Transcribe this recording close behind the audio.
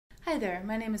Hi there,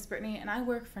 my name is Brittany and I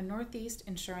work for Northeast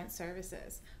Insurance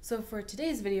Services. So for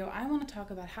today's video, I want to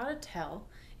talk about how to tell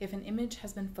if an image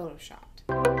has been photoshopped.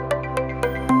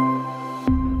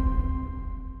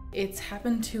 It's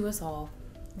happened to us all.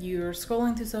 You're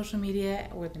scrolling through social media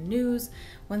or the news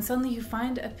when suddenly you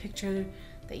find a picture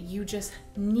that you just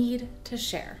need to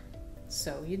share.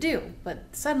 So you do, but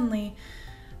suddenly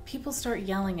people start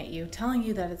yelling at you, telling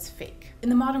you that it's fake. In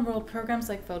the modern world, programs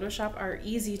like Photoshop are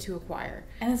easy to acquire,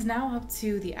 and it's now up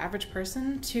to the average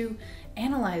person to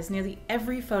analyze nearly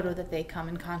every photo that they come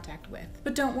in contact with.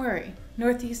 But don't worry,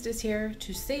 Northeast is here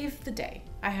to save the day.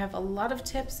 I have a lot of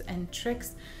tips and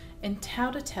tricks in how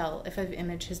to tell if an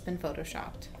image has been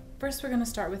photoshopped. First, we're going to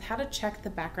start with how to check the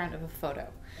background of a photo.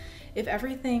 If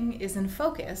everything is in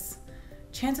focus,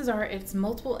 chances are it's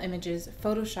multiple images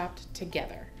photoshopped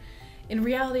together. In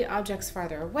reality, objects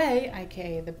farther away,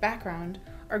 aka the background,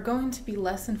 are going to be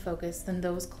less in focus than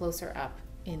those closer up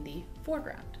in the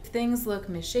foreground. If things look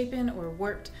misshapen or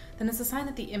warped, then it's a sign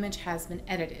that the image has been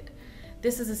edited.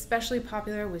 This is especially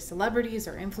popular with celebrities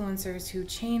or influencers who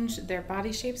change their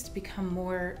body shapes to become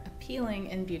more appealing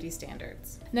in beauty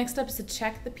standards. Next up is to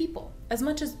check the people. As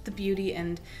much as the beauty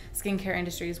and skincare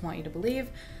industries want you to believe,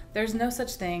 there's no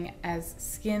such thing as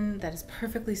skin that is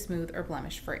perfectly smooth or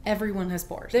blemish-free. Everyone has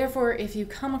pores. Therefore, if you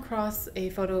come across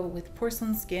a photo with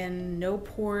porcelain skin, no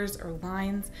pores or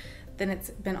lines, then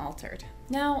it's been altered.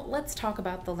 Now, let's talk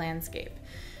about the landscape.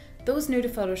 Those new to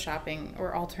photoshopping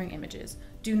or altering images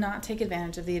do not take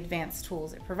advantage of the advanced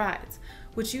tools it provides,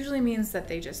 which usually means that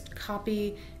they just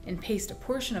copy and paste a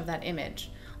portion of that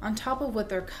image on top of what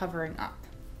they're covering up.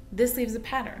 This leaves a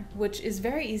pattern, which is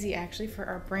very easy actually for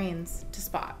our brains to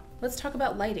spot. Let's talk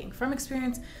about lighting. From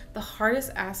experience, the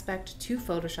hardest aspect to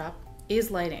Photoshop is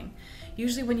lighting.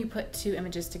 Usually when you put two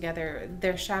images together,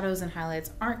 their shadows and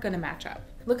highlights aren't going to match up.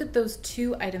 Look at those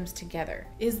two items together.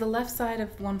 Is the left side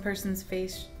of one person's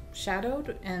face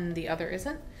shadowed and the other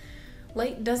isn't?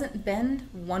 Light doesn't bend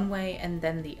one way and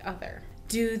then the other.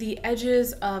 Do the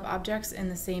edges of objects in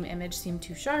the same image seem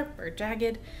too sharp or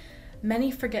jagged?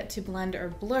 Many forget to blend or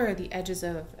blur the edges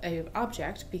of an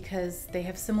object because they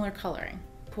have similar coloring.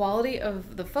 Quality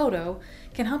of the photo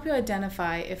can help you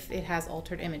identify if it has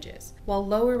altered images. While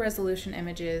lower resolution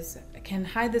images can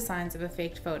hide the signs of a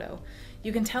faked photo,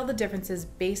 you can tell the differences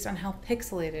based on how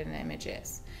pixelated an image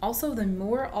is. Also, the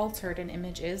more altered an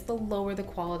image is, the lower the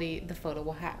quality the photo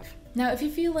will have. Now, if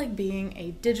you feel like being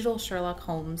a digital Sherlock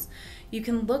Holmes, you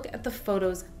can look at the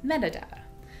photo's metadata.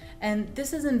 And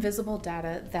this is invisible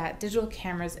data that digital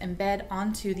cameras embed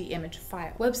onto the image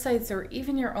file. Websites or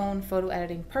even your own photo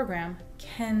editing program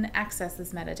can access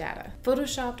this metadata.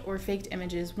 Photoshopped or faked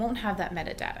images won't have that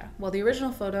metadata, while the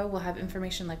original photo will have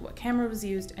information like what camera was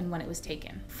used and when it was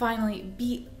taken. Finally,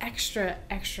 be extra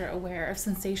aware of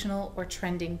sensational or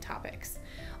trending topics.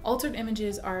 Altered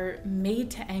images are made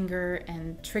to anger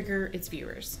and trigger its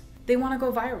viewers. They want to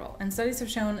go viral, and studies have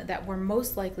shown that we're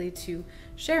most likely to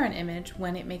share an image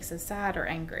when it makes us sad or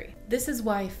angry. This is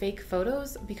why fake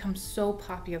photos become so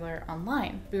popular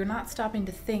online. We're not stopping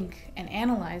to think and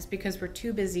analyze because we're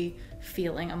too busy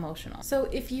feeling emotional. So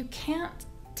if you can't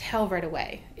tell right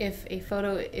away if a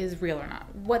photo is real or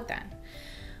not, what then?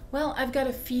 Well, I've got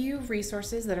a few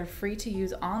resources that are free to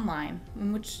use online,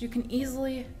 which you can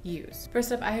easily use.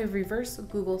 First up, I have reverse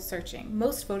Google searching.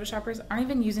 Most Photoshoppers aren't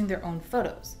even using their own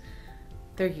photos.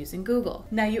 They're using Google.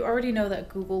 Now, you already know that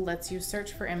Google lets you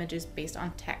search for images based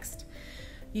on text.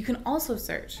 You can also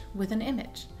search with an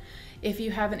image. If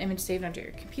you have an image saved onto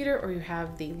your computer or you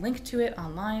have the link to it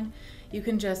online, you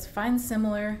can just find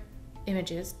similar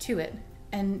images to it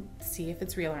and see if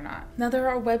it's real or not. Now, there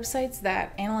are websites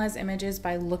that analyze images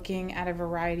by looking at a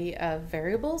variety of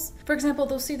variables. For example,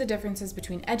 they'll see the differences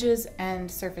between edges and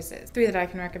surfaces. 3 that I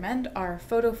can recommend are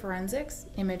Photo Forensics,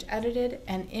 Image Edited,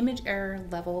 and Image Error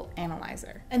Level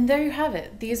Analyzer. And there you have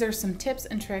it. These are some tips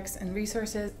and tricks and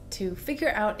resources to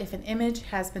figure out if an image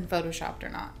has been photoshopped or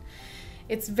not.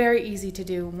 It's very easy to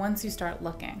do once you start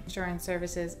looking. Insurance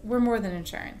services, we're more than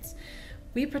insurance.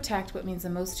 We protect what means the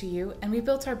most to you, and we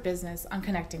built our business on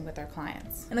connecting with our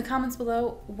clients. In the comments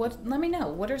below, let me know,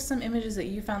 what are some images that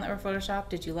you found that were photoshopped?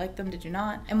 Did you like them? Did you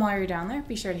not? And while you're down there,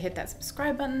 be sure to hit that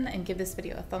subscribe button and give this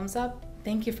video a thumbs up.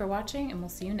 Thank you for watching, and we'll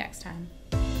see you next time.